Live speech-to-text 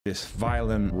this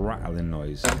violent rattling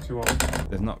noise.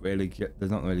 They've not really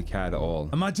cared at all.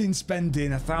 Imagine spending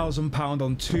 £1,000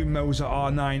 on 2 MOZA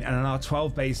R9 and an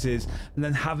R12 bases and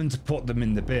then having to put them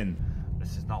in the bin.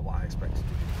 This is not what I expected to do.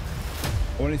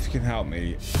 I wonder if you can help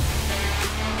me.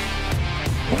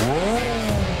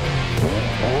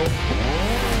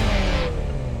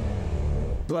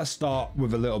 Let's start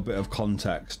with a little bit of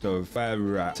context of where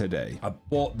we're at today. I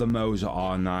bought the MOZA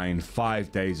R9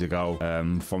 5 days ago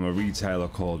from a retailer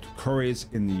called Curry's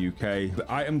in the UK. The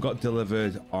item got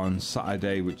delivered on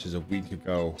Saturday, which is a week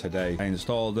ago today. I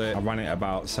installed it. I ran it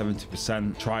about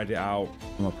 70%, tried it out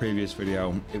on my previous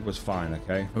video. It was fine,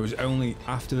 okay? It was only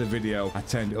after the video I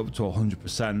turned it up to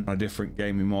 100% on a different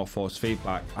game with more force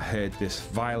feedback. I heard this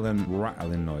violent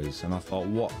rattling noise and I thought,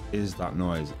 what is that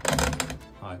noise?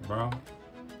 Hi, bro.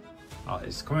 Oh,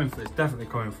 it's definitely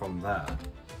coming from there.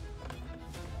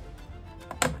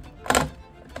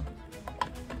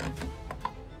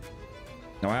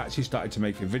 Now I actually started to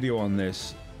make a video on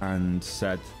this and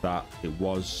said that it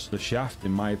was the shaft.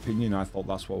 In my opinion, I thought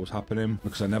that's what was happening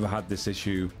because I never had this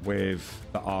issue with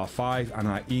the R5, and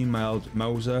I emailed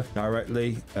MOZA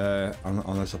directly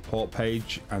on a support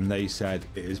page, and they said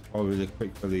it is probably the quick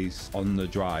release on the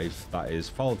drive that is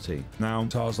faulty. Now,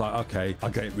 so I was like, okay, I'll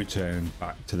get it returned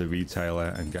back to the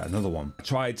retailer and get another one. I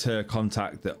tried to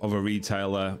contact the other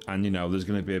retailer, and you know, there's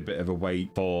going to be a bit of a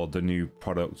wait for the new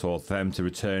product or for them to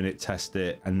return it, test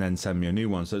it, and then send me a new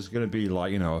one. So it's going to be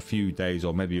like, you know, a few days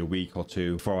or maybe a week or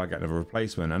two before I get another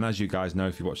replacement. And as you guys know,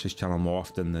 if you watch this channel more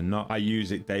often than not, I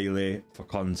use it daily for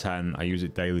content. I use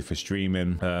it daily for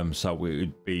streaming. So it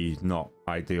would be not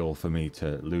ideal for me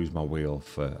to lose my wheel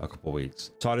for a couple of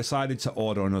weeks. So I decided to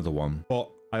order another one, but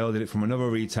I ordered it from another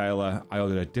retailer. I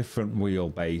ordered a different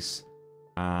wheelbase,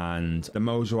 and the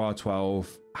MOZA R12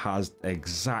 has the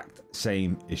exact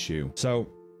same issue. So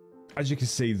as you can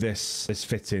see, this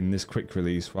fitting, this quick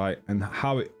release, right? And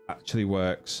how it actually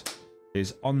works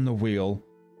is on the wheel,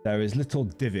 there is little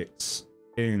divots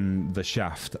in the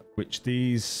shaft, which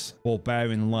these ball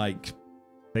bearing like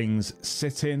things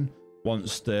sit in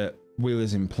once the wheel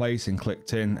is in place and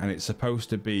clicked in, and it's supposed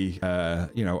to be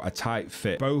you know, a tight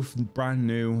fit. Both brand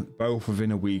new, both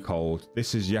within a week old.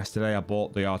 This is yesterday. I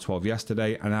bought the R12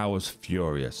 yesterday and I was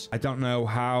furious. I don't know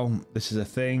how this is a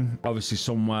thing. Obviously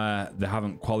somewhere they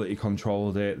haven't quality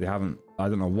controlled it. They haven't, I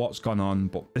don't know what's gone on,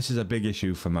 but this is a big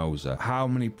issue for MOZA. How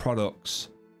many products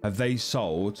have they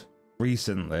sold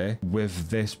recently with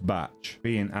this batch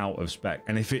being out of spec?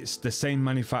 And if it's the same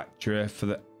manufacturer for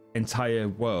the entire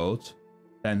world,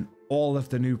 then all of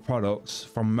the new products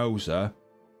from MOZA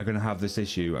are going to have this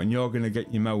issue, and you're going to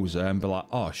get your MOZA and be like,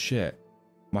 oh shit,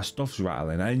 my stuff's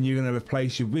rattling, and you're going to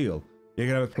replace your wheel. You're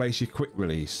going to replace your quick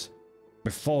release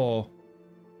before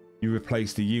you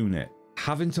replace the unit.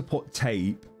 Having to put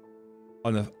tape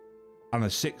on a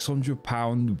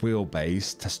 £600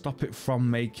 wheelbase to stop it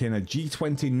from making a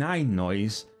G29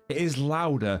 noise. It is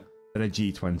louder than a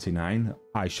G29,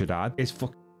 I should add. It's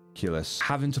fucking ridiculous.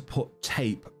 Having to put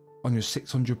tape on your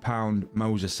 £600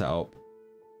 MOZA setup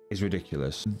is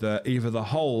ridiculous. Either the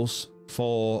holes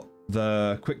for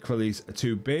the quick release are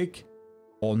too big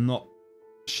or not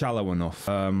shallow enough.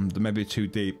 They may be too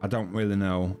deep. I don't really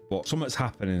know, but something's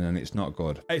happening and it's not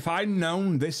good. If I'd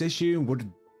known this issue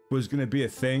was going to be a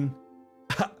thing,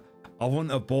 I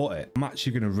wouldn't have bought it. I'm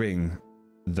actually going to ring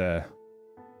the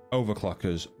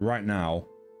overclockers right now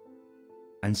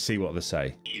and see what they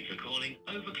say. Thank you for calling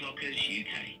Overclockers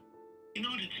UK. In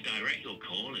order to direct your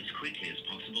call as quickly as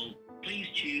possible, please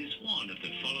choose one of the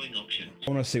following options.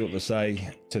 I want to see what they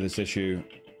say to this issue. Did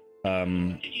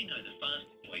you know the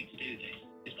fastest way to do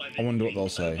this is by I wonder what they'll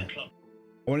say.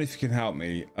 I wonder if you can help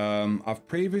me.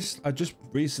 I just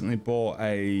recently bought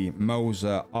a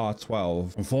MOZA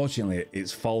R12. Unfortunately,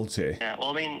 it's faulty. Yeah,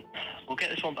 well, I mean, we'll get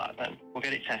this one back then. We'll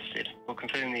get it tested. We'll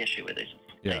confirm the issue with it.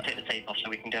 Yeah. Take the tape off so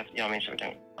we can, you know what I mean, so we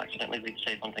don't accidentally leave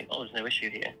the tape on and think, oh, there's no issue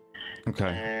here.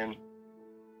 Okay.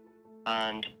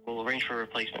 And we'll arrange for a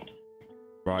replacement.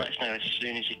 Right. Let us know as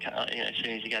soon as you can, you know, as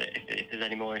soon as you get it, if there's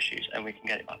any more issues, and we can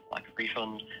get it back like a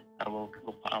refund, and I'll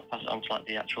pass it on to like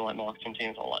the actual like marketing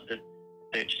teams or like the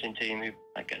purchasing team who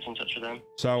like, gets in touch with them.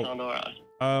 So, sound all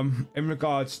right? In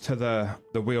regards to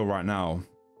the wheel right now,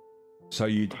 so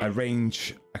you'd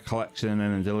arrange a collection and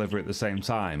then deliver it at the same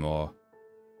time, or?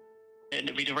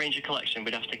 We'd arrange a collection.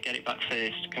 We'd have to get it back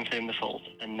first, confirm the fault,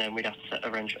 and then we'd have to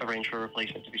arrange for a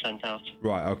replacement to be sent out.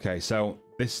 Right. Okay. So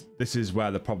this is where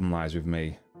the problem lies with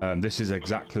me. This is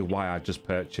exactly why I just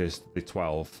purchased the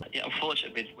 12. Yeah.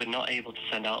 Unfortunately, we're not able to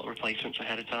send out replacements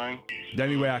ahead of time. The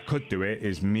only way I could do it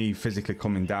is me physically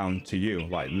coming down to you,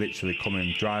 like literally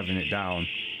coming, driving it down,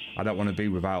 I don't want to be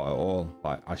without at all.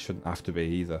 Like, I shouldn't have to be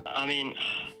either. I mean,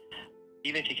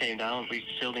 even if you came down, we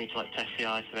still need to like test the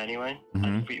item anyway.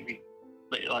 I'm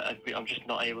just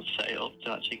not able to set it up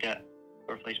to actually get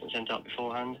a replacement sent out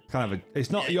beforehand.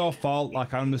 It's not your fault.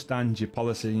 Like, I understand your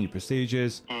policy and your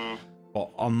procedures,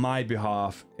 but on my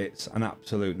behalf, it's an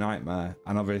absolute nightmare.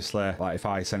 And obviously, like, if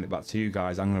I send it back to you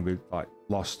guys, I'm gonna be like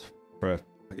lost for.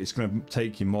 It's gonna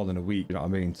take you more than a week. You know what I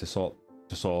mean? To sort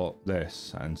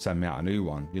this and send me out a new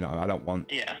one. You know, I don't want.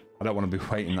 Yeah. I don't want to be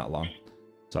waiting that long.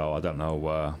 So I don't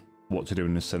know what to do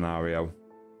in this scenario.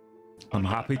 I'm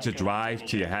happy to drive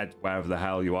to your head wherever the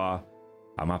hell you are.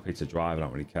 I'm happy to drive. I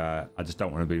don't really care. I just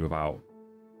don't want to be without.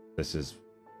 This is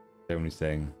the only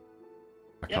thing.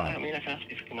 I mean, I can ask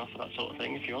if you can offer that sort of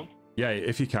thing if you want. Yeah,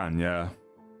 if you can, yeah.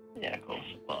 Yeah, of course.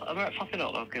 Well, I'm going to pop it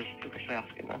up though, because quickly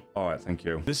asking then. All right, thank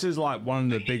you. This is like one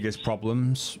of the biggest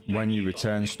problems when you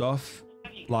return stuff.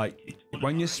 Like,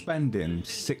 when you're spending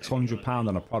 £600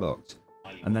 on a product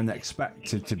and then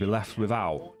expected to be left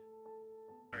without,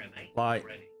 like,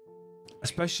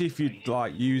 especially if you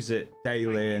like use it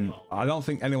daily, and I don't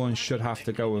think anyone should have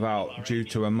to go without due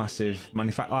to a massive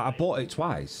manufacturer. Like, I bought it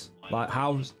twice. Like,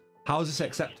 how's this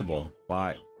acceptable?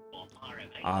 Like,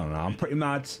 I don't know. I'm pretty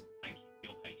mad.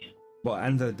 But at the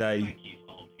end of the day,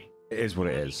 it is what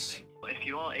it is. But if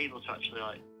you are able to actually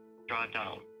like drive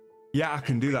down. Yeah, I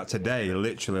can do that today.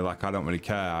 Literally, like, I don't really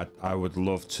care. I would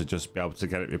love to just be able to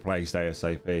get it replaced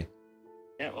ASAP.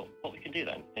 Yeah, well, what we can do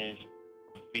then is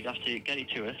we'd have to get it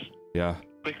to us. Yeah.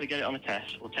 Quickly get it on a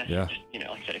test. We'll test it. Just, you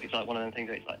know, like I said, if it's like one of them things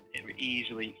that it's like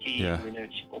easily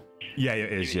noticeable. Yeah,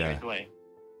 it is. Yeah. Away.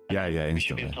 Yeah, we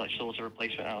should be instantly. able to like sort a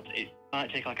replacement out. It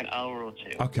might take like an hour or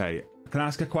two. Okay, can I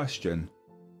ask a question?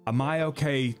 Am I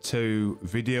okay to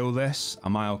video this?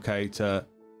 Am I okay to,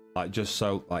 like, just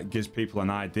so like gives people an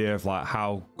idea of like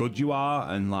how good you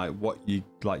are and like what you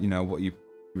like, you know, what you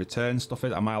return stuff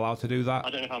is? Am I allowed to do that? I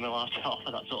don't know if I'm allowed to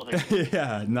offer that sort of thing.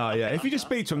 Yeah, no, yeah. If you just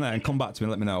speak to them there and come back to me,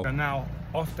 let me know. And now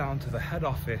off down to the head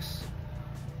office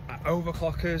at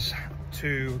Overclockers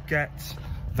to get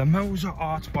the MOZA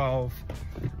R12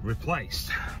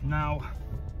 replaced. Now,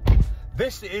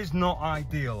 this is not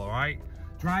ideal, all right?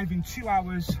 Driving 2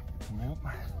 hours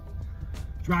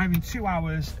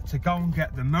to go and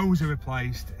get the MOZA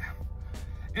replaced.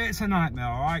 It's a nightmare,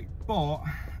 all right? But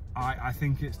I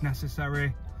think it's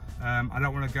necessary. I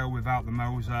don't want to go without the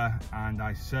MOZA, and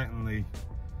I certainly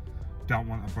don't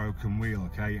want a broken wheel,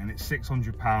 okay? And it's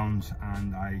 £600,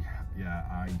 and I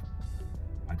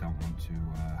don't want to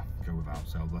go without,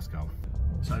 so let's go.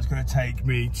 So it's going to take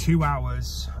me 2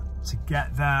 hours to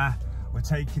get there. We're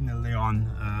taking the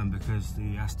Leon because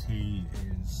the ST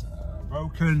is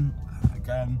broken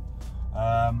again.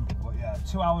 But yeah,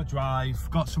 2 hour drive,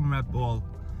 got some Red Bull.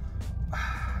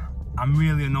 I'm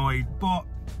really annoyed, but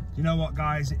you know what,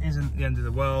 guys, it isn't the end of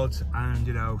the world, and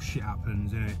you know, shit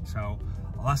happens, innit? So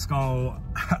let's go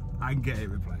and get it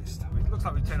replaced. It looks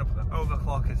like we turned up at the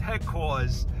Overclockers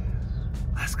headquarters.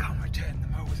 Let's go and return the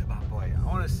MOZA bad boy. I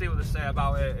want to see what they say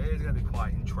about it. It is going to be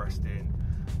quite interesting.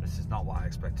 This is not what I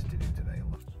expected to do today.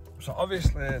 So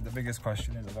obviously the biggest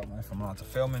question is, I don't know if I'm allowed to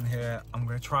film in here. I'm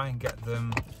going to try and get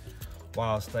them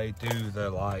whilst they do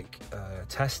the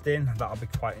testing. That'll be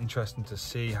quite interesting to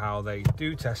see how they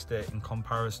do test it in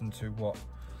comparison to what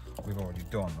we've already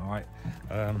done. All right,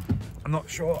 I'm not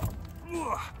sure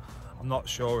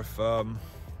if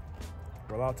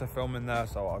we're allowed to film in there,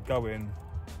 so I'll go in,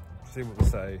 see what they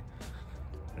say,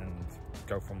 and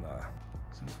go from there.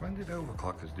 Since when did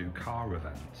Overclockers do car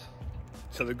events?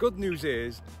 So the good news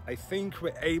is, I think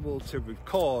we're able to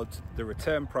record the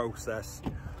return process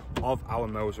of our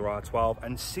MOZA R12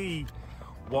 and see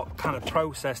what kind of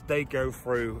process they go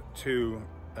through to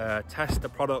test the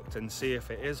product and see if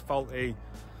it is faulty.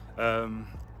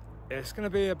 It's going to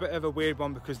be a bit of a weird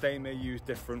one because they may use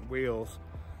different wheels,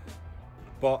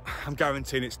 but I'm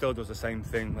guaranteeing it still does the same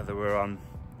thing whether we're on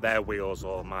their wheels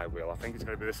or my wheel. I think it's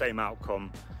going to be the same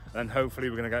outcome, and hopefully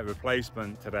we're going to get a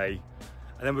replacement today,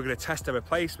 and then we're going to test a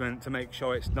replacement to make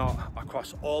sure it's not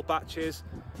across all batches.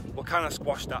 We'll kind of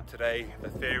squash that today, the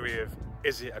theory of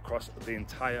is it across the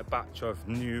entire batch of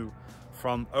new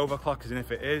from Overclockers, and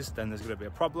if it is, then there's going to be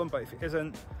a problem, but if it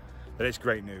isn't, then it's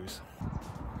great news.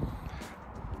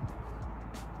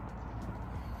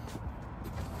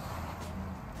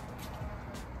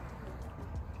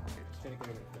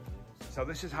 So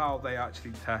this is how they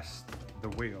actually test the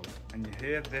wheel, and you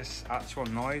hear this actual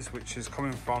noise which is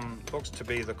coming from, looks to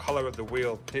be the collar of the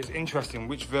wheel. It's interesting,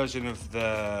 which version of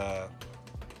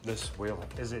this wheel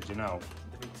is it, do you know?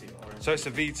 The V2. So it's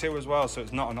a V2 as well, so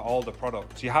it's not an older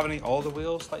product. Do you have any older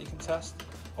wheels that you can test,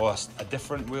 or a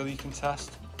different wheel you can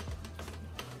test?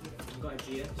 I've got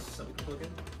a GS that we can plug in.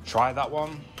 Try that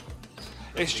one.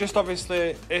 It's just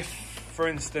obviously if, for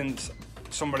instance,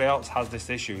 somebody else has this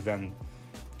issue, then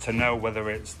to know whether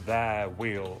it's their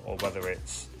wheel or whether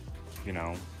it's, you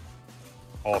know,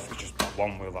 or if it's just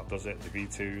one wheel that does it, the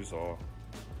V2s, or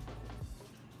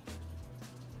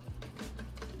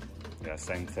yeah,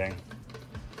 same thing.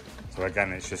 So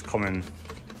again, it's just coming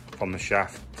from the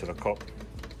shaft to the cup.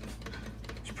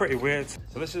 It's pretty weird.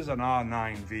 So this is an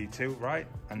R9 V2, right?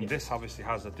 And this obviously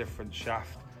has a different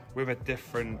shaft with a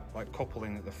different like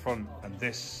coupling at the front, and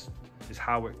this is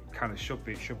how it kind of should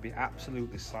be. It should be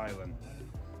absolutely silent.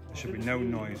 There should be no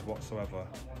noise whatsoever.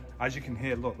 As you can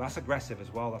hear, look, that's aggressive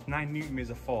as well. That's 9 Newton meters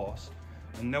of force,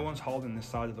 and no one's holding this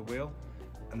side of the wheel,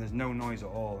 and there's no noise at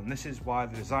all. And this is why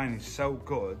the design is so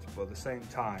good, but at the same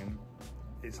time,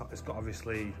 it's got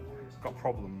obviously got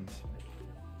problems.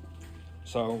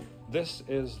 So this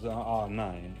is the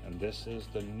R9, and this is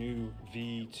the new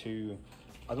V2.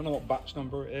 I don't know what batch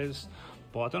number it is,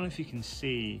 but I don't know if you can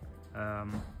see.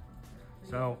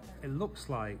 So it looks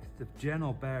like the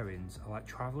general bearings are like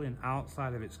traveling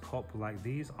outside of its cup. Like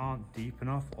these aren't deep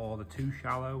enough, or they're too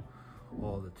shallow,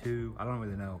 or they're too, I don't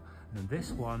really know. And then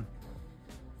this one,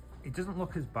 it doesn't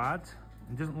look as bad.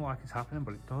 It doesn't look like it's happening,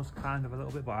 but it does kind of a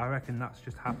little bit. But I reckon that's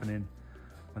just happening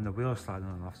when the wheel's sliding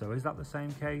on and off. So is that the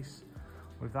same case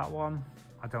with that one?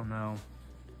 I don't know.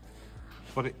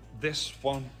 But this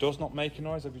one does not make a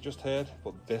noise, have you just heard?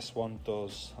 But this one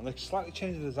does. And they slightly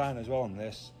changed the design as well on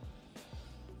this.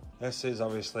 This is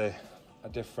obviously a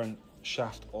different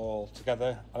shaft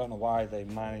altogether. I don't know why they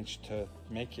managed to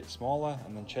make it smaller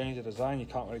and then change the design. You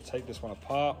can't really take this one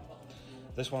apart.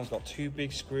 This one's got 2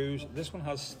 big screws. This one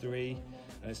has 3,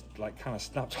 and it's like kind of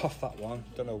snapped off that one.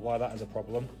 Don't know why that is a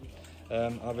problem.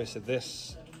 Obviously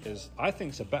this is, I think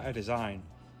it's a better design.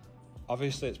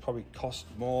 Obviously it's probably cost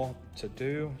more to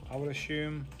do, I would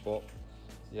assume, but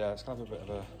yeah, it's kind of a bit of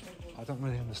a, I don't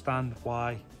really understand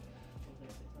why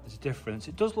there's a difference.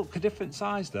 It does look a different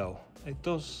size though. It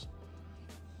does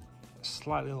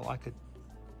slightly look like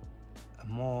a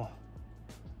more,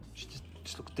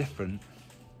 just looks different.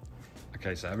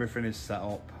 Okay, so everything is set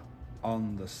up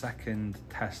on the second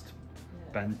test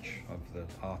bench of the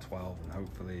R12, and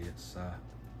hopefully it's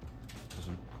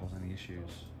doesn't cause any issues.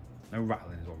 No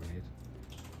rattling is what we need.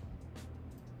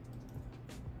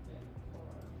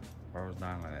 Where was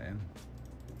 9 let it in?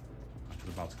 I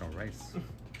was about to go race.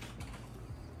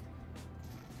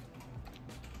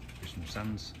 Do some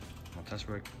sends, more test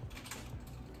rig.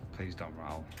 Please don't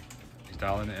rattle. He's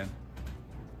dialing it in.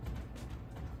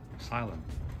 Silent.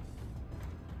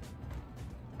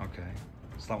 Okay,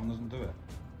 so that one doesn't do it.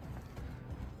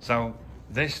 So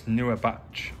this newer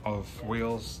batch of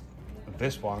wheels,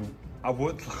 this one, I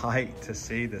would like to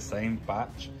see the same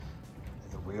batch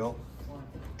of the wheel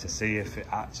to see if it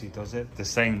actually does it. The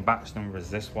same batch number as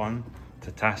this one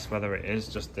to test whether it is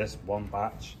just this one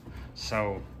batch.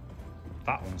 So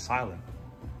that one's silent.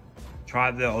 Try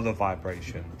the other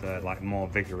vibration, the like more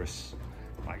vigorous,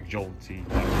 like jolty.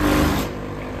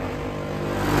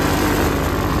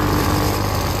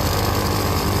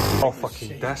 Oh,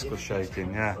 fucking desk was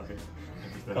shaking, yeah.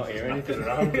 Can't hear anything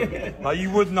around. Like, you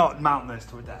would not mount this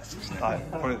to a desk,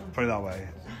 like, put it that way.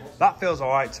 That feels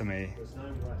alright to me.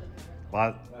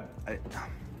 Like,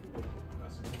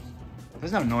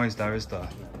 there's no noise there, is there?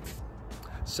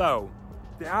 So,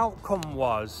 the outcome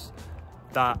was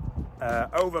that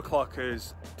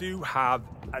overclockers do have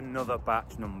another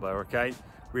batch number, okay?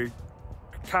 We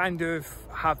kind of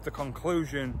have the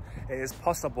conclusion it is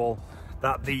possible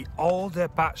that the older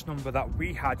batch number that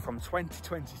we had from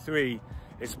 2023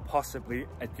 is possibly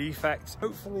a defect.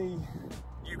 Hopefully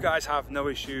you guys have no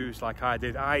issues like I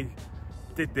did. I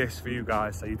did this for you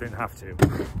guys so you didn't have to.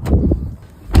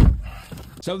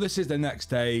 So this is the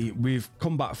next day. We've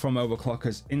come back from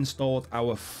overclockers, installed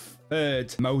our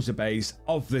 3rd MOZA base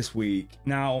of this week.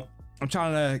 Now, I'm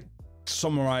trying to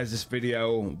summarize this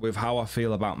video with how I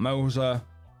feel about MOZA.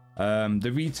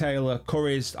 The retailer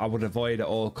Currys I would avoid at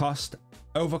all cost.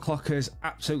 Overclockers,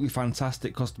 absolutely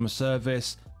fantastic customer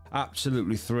service,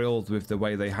 absolutely thrilled with the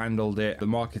way they handled it. The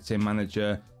marketing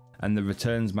manager and the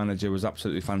returns manager was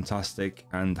absolutely fantastic,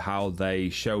 and how they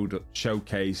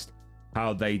showcased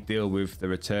how they deal with the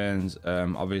returns.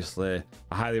 Obviously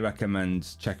I highly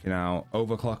recommend checking out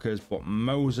overclockers, but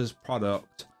MOZA's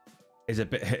product is a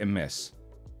bit hit and miss.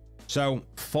 So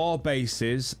 4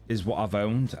 bases is what I've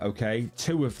owned, okay?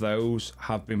 2 of those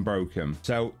have been broken.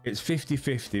 So it's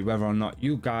 50-50 whether or not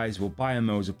you guys will buy a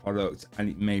MOZA product and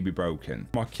it may be broken.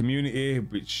 My community,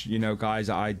 which, you know, guys,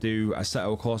 I set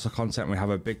all course of content. We have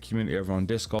a big community over on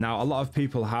Discord. Now, a lot of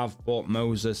people have bought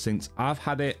MOZA since I've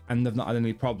had it and they've not had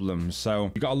any problems.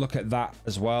 So you got to look at that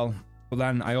as well. But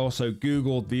then I also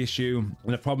Googled the issue,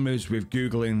 and the problem is with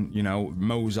Googling, you know,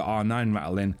 MOZA R9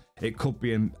 rattling, it could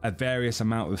be a various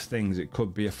amount of things. It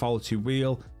could be a faulty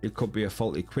wheel, it could be a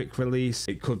faulty quick release,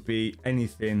 it could be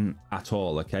anything at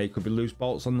all, okay? It could be loose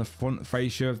bolts on the front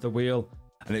fascia of the wheel,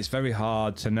 and it's very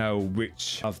hard to know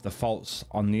which of the faults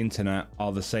on the internet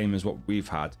are the same as what we've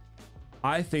had.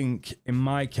 I think in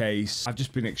my case, I've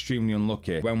just been extremely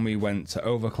unlucky. When we went to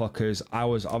Overclockers, I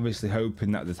was obviously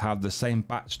hoping that they'd have the same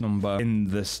batch number in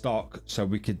the stock so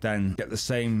we could then get the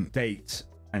same date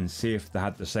and see if they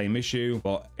had the same issue.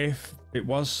 But if it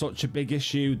was such a big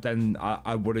issue, then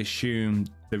I would assume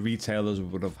the retailers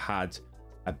would have had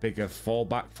a bigger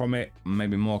fallback from it,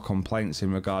 maybe more complaints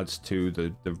in regards to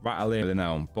the rattling. I don't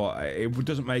know, but it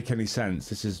doesn't make any sense.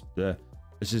 This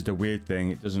is the weird thing.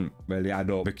 It doesn't really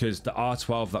add up, because the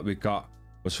R12 that we got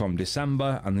was from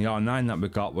December and the R9 that we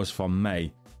got was from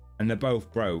May, and they're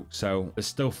both broke. So there's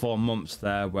still 4 months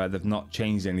there where they've not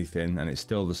changed anything and it's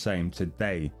still the same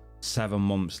today. 7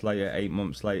 months later, 8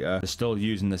 months later, they're still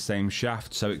using the same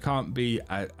shaft. So it can't be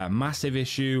a massive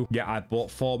issue. Yeah, I bought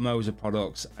 4 MOZA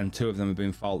products and 2 of them have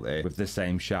been faulty with the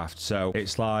same shaft. So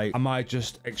it's like, am I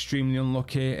just extremely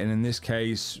unlucky? And in this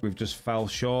case, we've just fell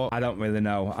short. I don't really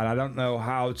know. And I don't know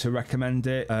how to recommend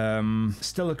it.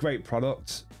 Still a great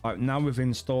product. Like, now we've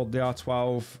installed the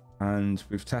R12 and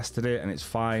we've tested it and it's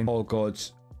fine. All good.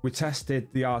 We tested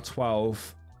the R12,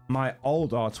 my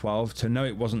old R12, to know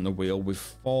it wasn't the wheel, with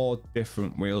 4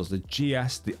 different wheels: the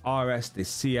GS, the RS, the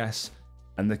CS,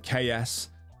 and the KS,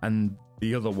 and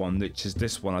the other one, which is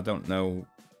this one. I don't know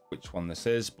which one this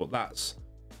is, but that's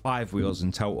 5 wheels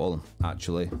in total,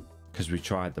 actually, because we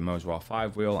tried the MOZA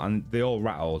R5 wheel and they all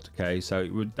rattled, okay? So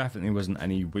it definitely wasn't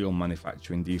any wheel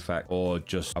manufacturing defect or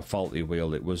just a faulty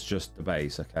wheel. It was just the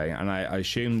base, okay? And I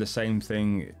assume the same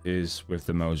thing is with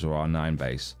the MOZA R9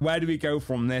 base. Where do we go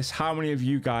from this? How many of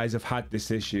you guys have had this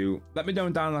issue? Let me know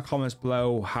down in the comments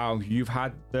below how you've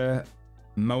had the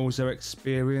MOZA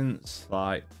experience.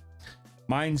 Like,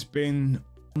 mine's been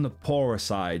on the poorer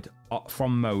side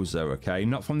from MOZA, okay?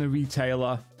 Not from the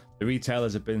retailer. The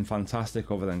retailers have been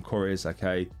fantastic other than Curry's,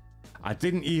 okay? I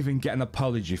didn't even get an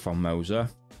apology from MOZA.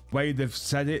 The way they've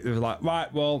said it, they're like,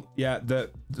 right, well, yeah,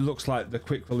 it looks like the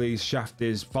quick release shaft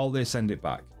is faulty, send it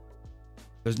back.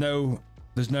 There's no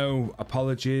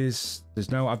apologies.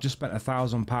 I've just spent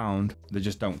 £1,000. They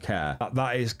just don't care.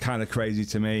 That is kind of crazy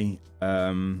to me.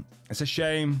 It's a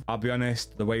shame. I'll be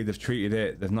honest, the way they've treated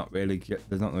it, they've not really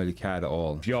cared at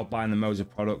all. If you're buying the MOZA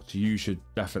product, you should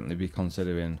definitely be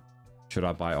considering, should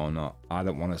I buy it or not? I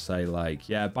don't want to say like,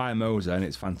 yeah, buy a MOZA and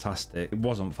it's fantastic. It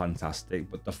wasn't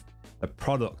fantastic, but the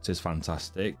product is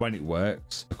fantastic when it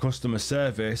works. The customer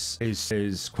service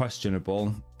is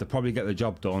questionable. They probably get the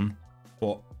job done,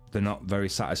 but they're not very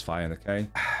satisfying, okay?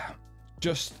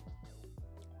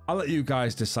 I'll let you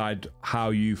guys decide how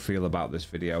you feel about this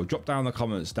video. Drop down the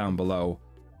comments down below.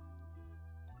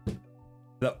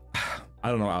 Look, I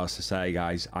don't know what else to say,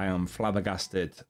 guys. I am flabbergasted